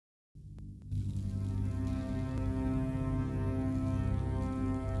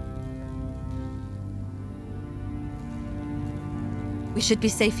We should be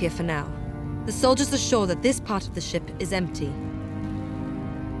safe here for now. The soldiers are sure that this part of the ship is empty.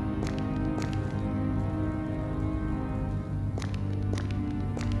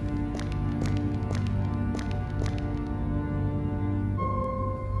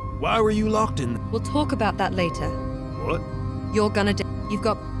 Why were you locked in? We'll talk about that later. What? You're gonna You've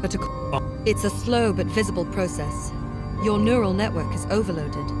got It's a slow but visible process. Your neural network is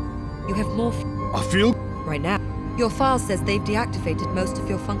overloaded. You have more I feel... right now. Your file says they've deactivated most of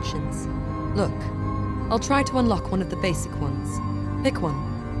your functions. Look, I'll try to unlock one of the basic ones. Pick one.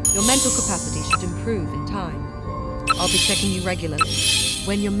 Your mental capacity should improve in time. I'll be checking you regularly.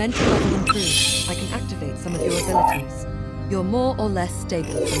 When your mental level improves, I can activate some of your abilities. You're more or less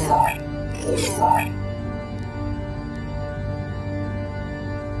stable for now.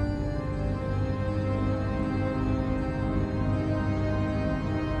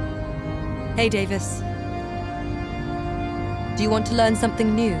 Hey, Davis. Do you want to learn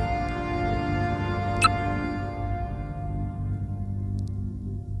something new?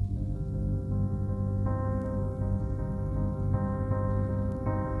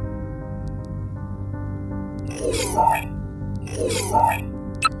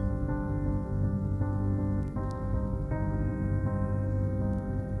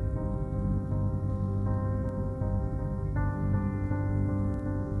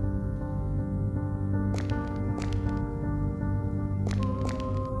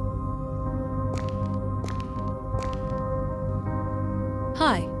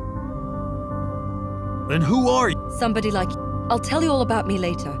 Hi. Then who are you? Somebody like you. I'll tell you all about me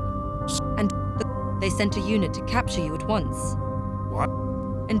later. And they sent a unit to capture you at once. What?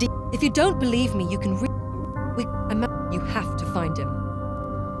 And if you don't believe me, you can you have to find him.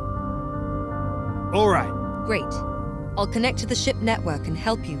 All right. Great. I'll connect to the ship network and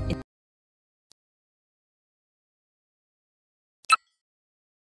help you in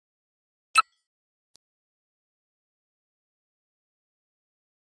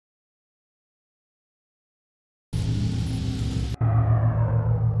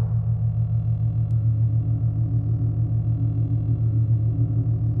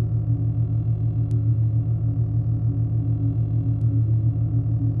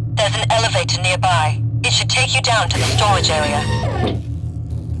There's an elevator nearby. It should take you down to the storage area.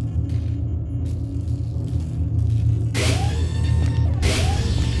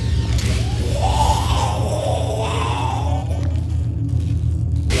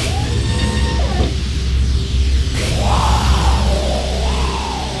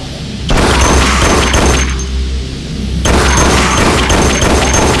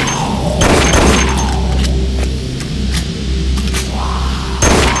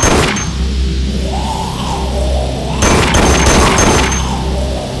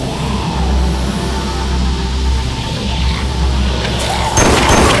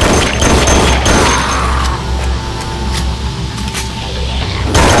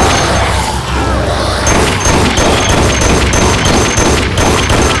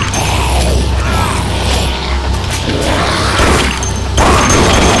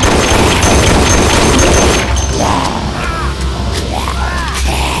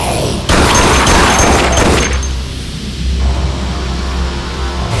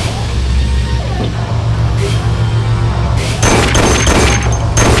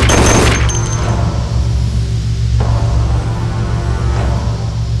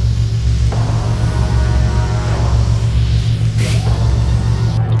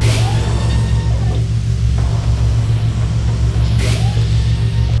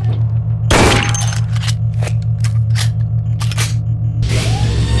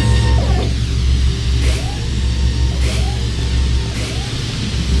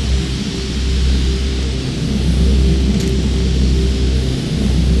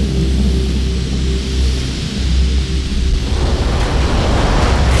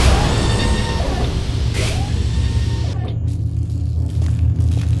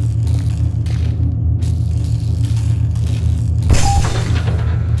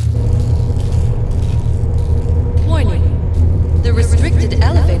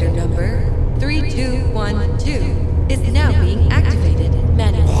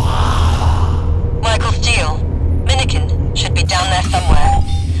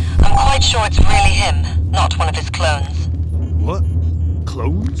 Sure it's really him, not one of his clones. What?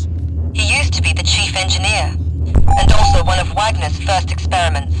 Clones? He used to be the chief engineer, and also one of Wagner's first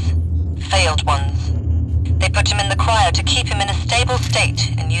experiments. Failed ones. They put him in the cryo to keep him in a stable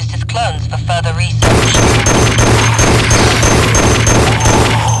state and used his clones for further research.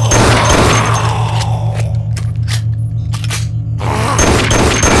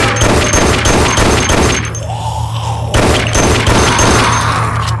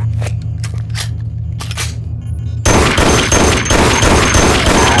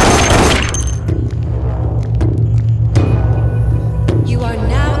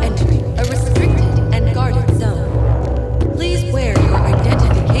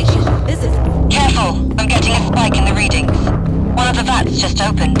 just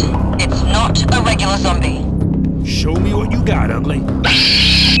opened. It's not a regular zombie. Show me what you got, ugly.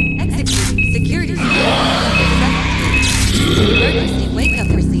 Executing security emergency wake-up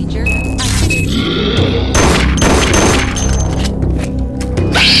procedure activated.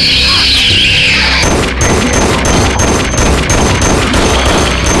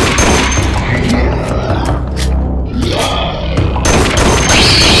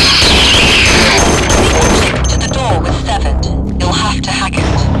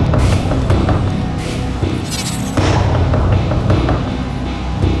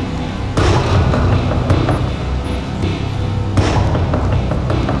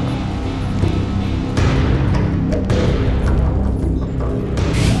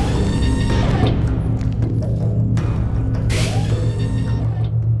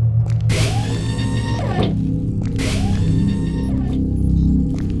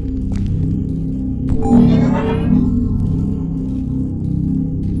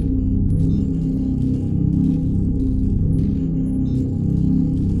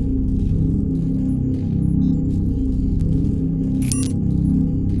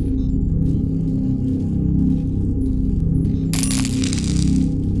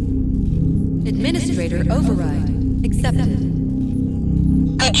 Administrator override accepted.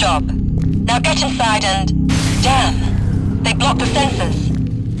 Good job. Now get inside and... Damn! They blocked the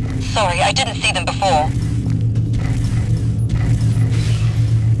sensors. Sorry, I didn't see them before.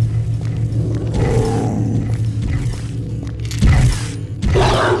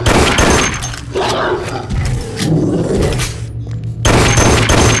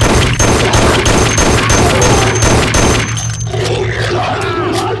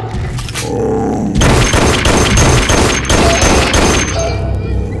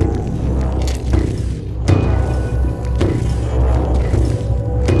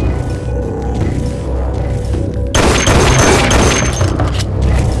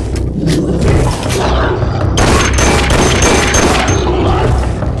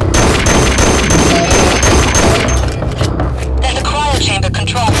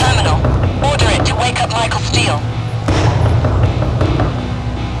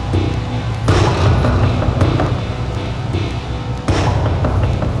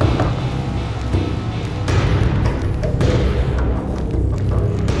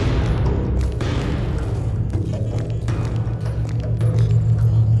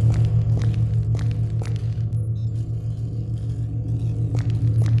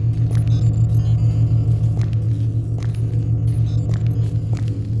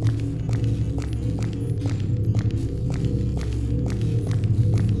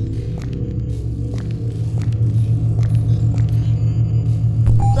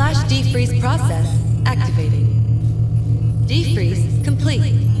 Defreeze process activating. Defreeze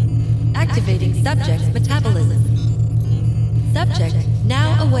complete. Activating subject's metabolism. Subject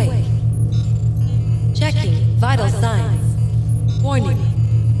now awake. Checking vital signs. Warning.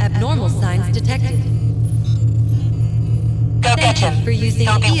 Abnormal signs detected. Go get him. For using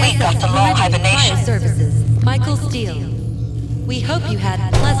He'll be weak ESS after long Meridian hibernation. Fire Services. Michael Steele. We hope you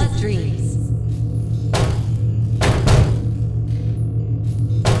had pleasant dreams.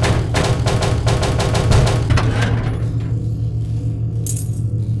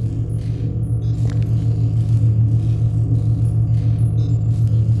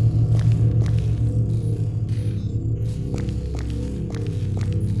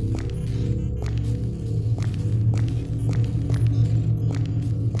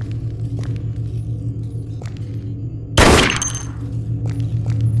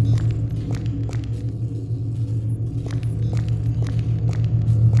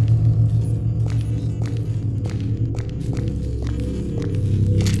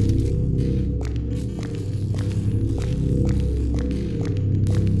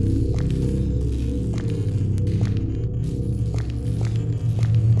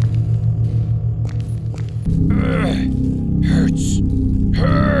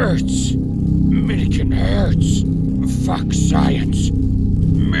 Hurts. Minikin hurts. Fuck science.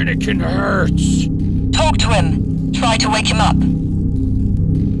 Minikin hurts. Talk to him. Try to wake him up.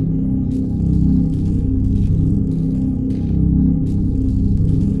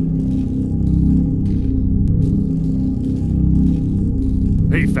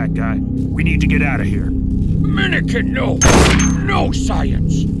 Hey, fat guy. We need to get out of here. Minikin, no! No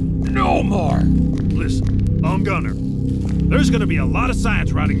science! No more! Listen, I'm Gunner. There's gonna be a lot of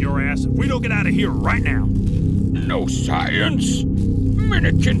science riding your ass if we don't get out of here right now. No science?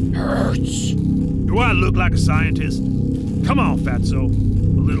 Minikin hurts. Do I look like a scientist? Come on, fatso.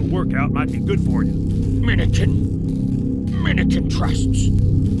 A little workout might be good for you. Minikin trusts.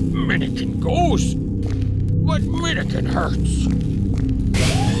 Minikin goes. But Minikin hurts.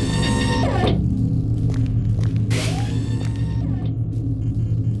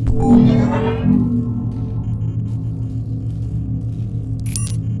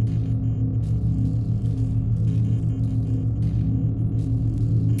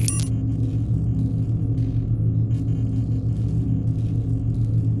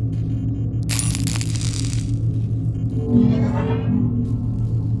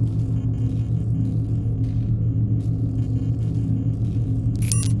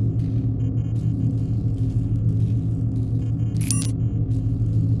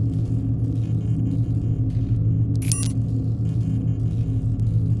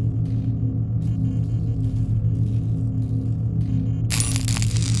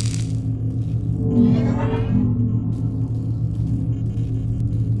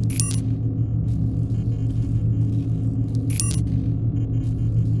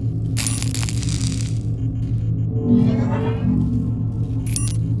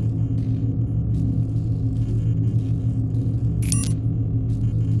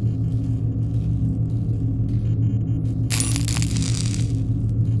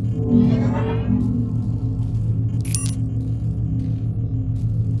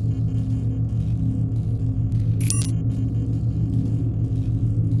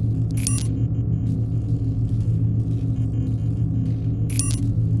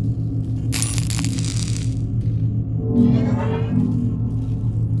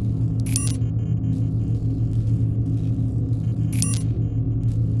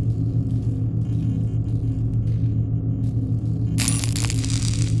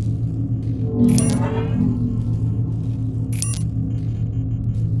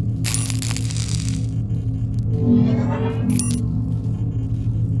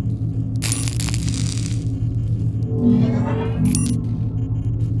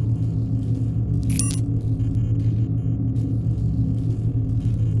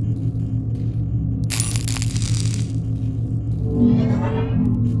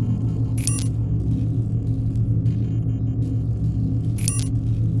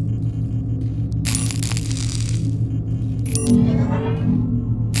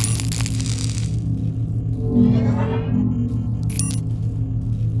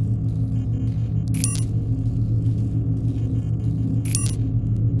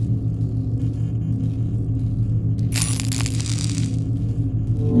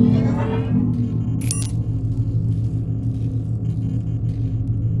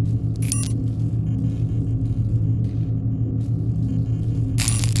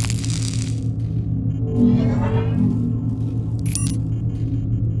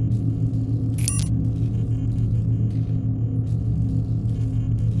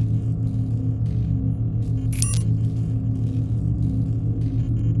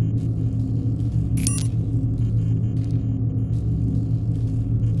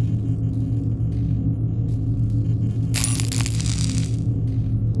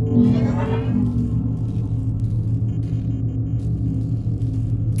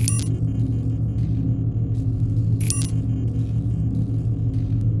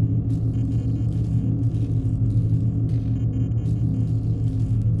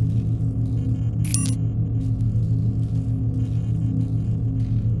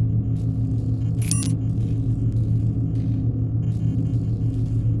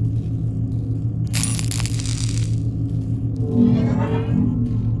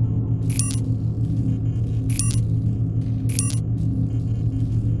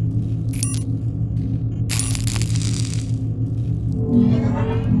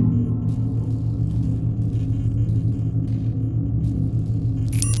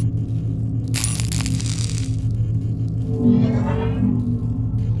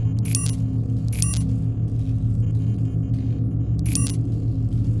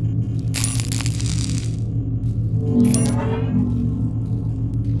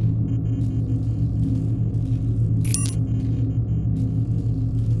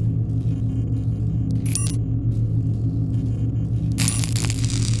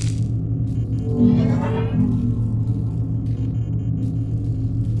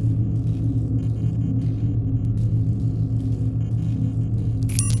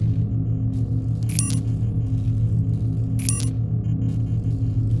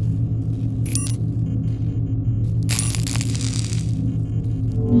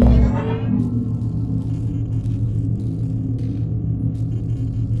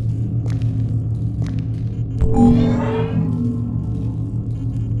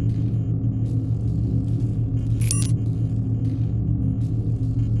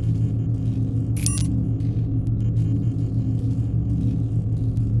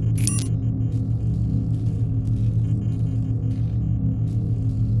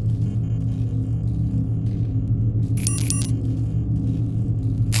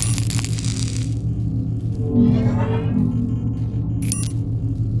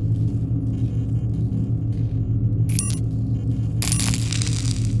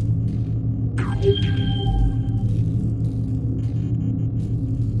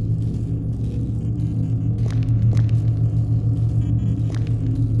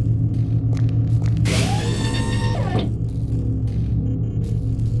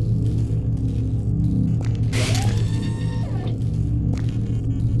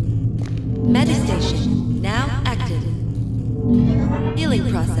 Medistation now active. Healing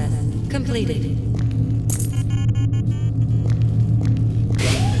process completed.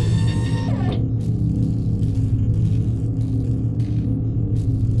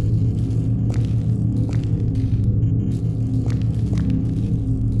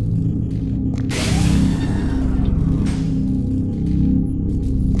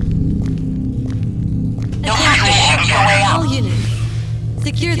 You'll have to shoot your way All out. units,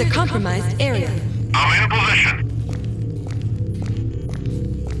 secure the compromised area. I'm in position.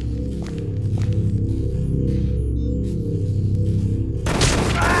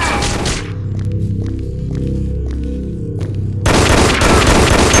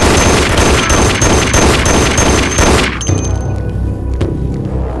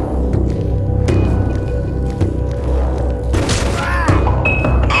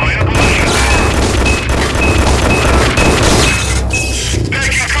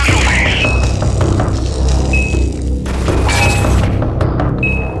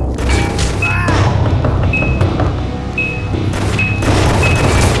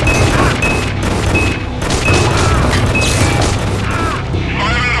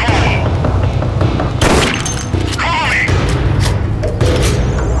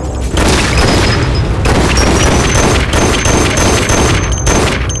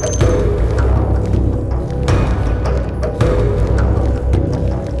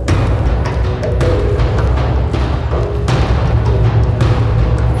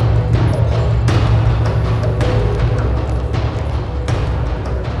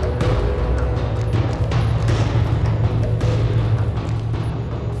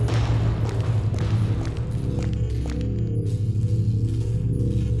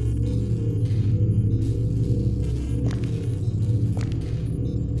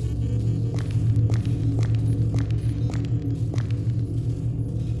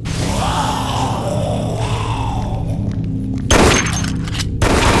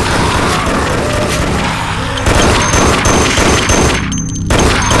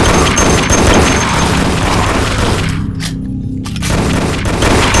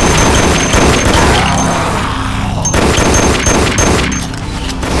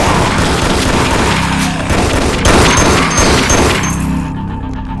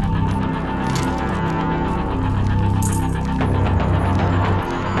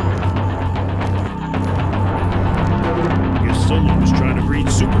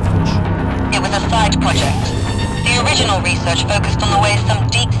 Original research focused on the way some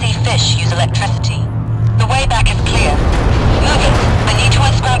deep-sea fish use electricity. The way back is clear. Move it. I need to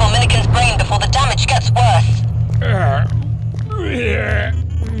unscramble Minikin's brain before the damage gets worse.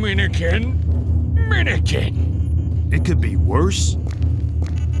 Minikin? It could be worse.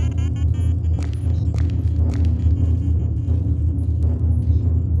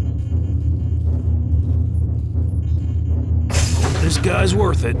 This guy's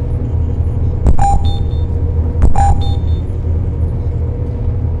worth it.